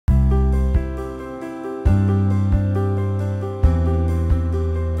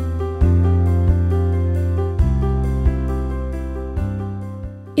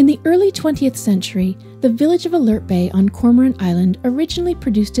early 20th century, the village of Alert Bay on Cormorant Island originally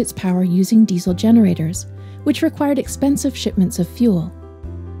produced its power using diesel generators, which required expensive shipments of fuel.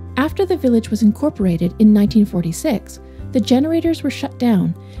 After the village was incorporated in 1946, the generators were shut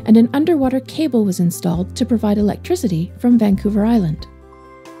down and an underwater cable was installed to provide electricity from Vancouver Island.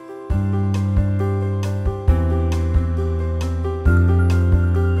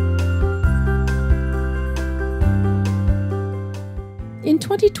 In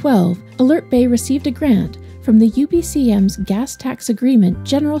 2012, Alert Bay received a grant from the UBCM's Gas Tax Agreement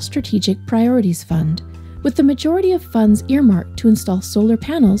General Strategic Priorities Fund, with the majority of funds earmarked to install solar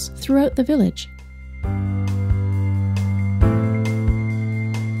panels throughout the village.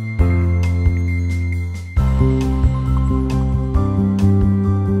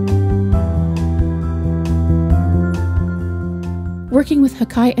 Working with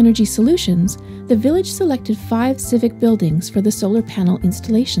Hakai Energy Solutions, the village selected 5 civic buildings for the solar panel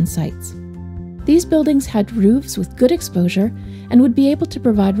installation sites. These buildings had roofs with good exposure and would be able to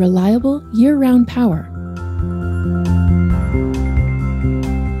provide reliable, year-round power.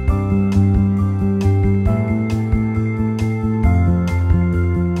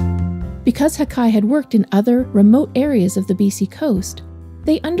 Because Hakai had worked in other, remote areas of the BC coast,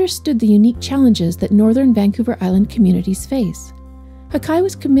 they understood the unique challenges that northern Vancouver Island communities face. Hakai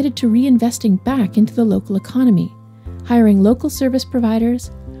was committed to reinvesting back into the local economy, hiring local service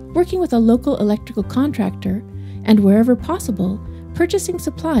providers, working with a local electrical contractor, and wherever possible, purchasing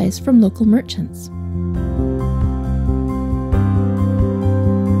supplies from local merchants.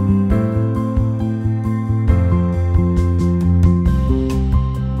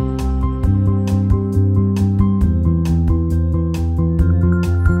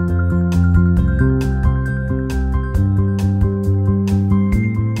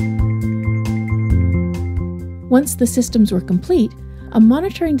 Once the systems were complete, a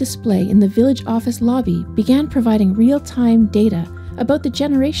monitoring display in the village office lobby began providing real-time data about the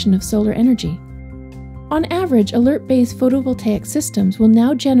generation of solar energy. On average, Alert Bay's photovoltaic systems will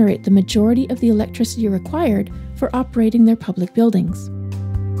now generate the majority of the electricity required for operating their public buildings.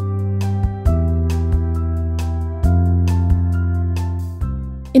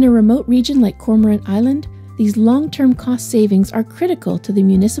 In a remote region like Cormorant Island, these long-term cost savings are critical to the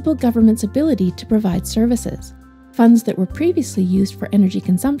municipal government's ability to provide services. Funds that were previously used for energy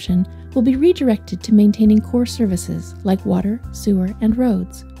consumption will be redirected to maintaining core services like water, sewer, and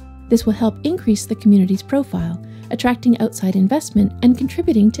roads. This will help increase the community's profile, attracting outside investment and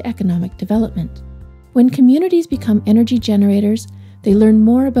contributing to economic development. When communities become energy generators, they learn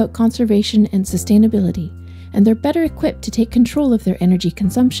more about conservation and sustainability, and they're better equipped to take control of their energy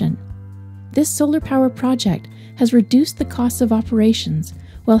consumption. This solar power project has reduced the costs of operations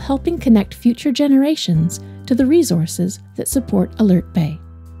while helping connect future generations to the resources that support Alert Bay.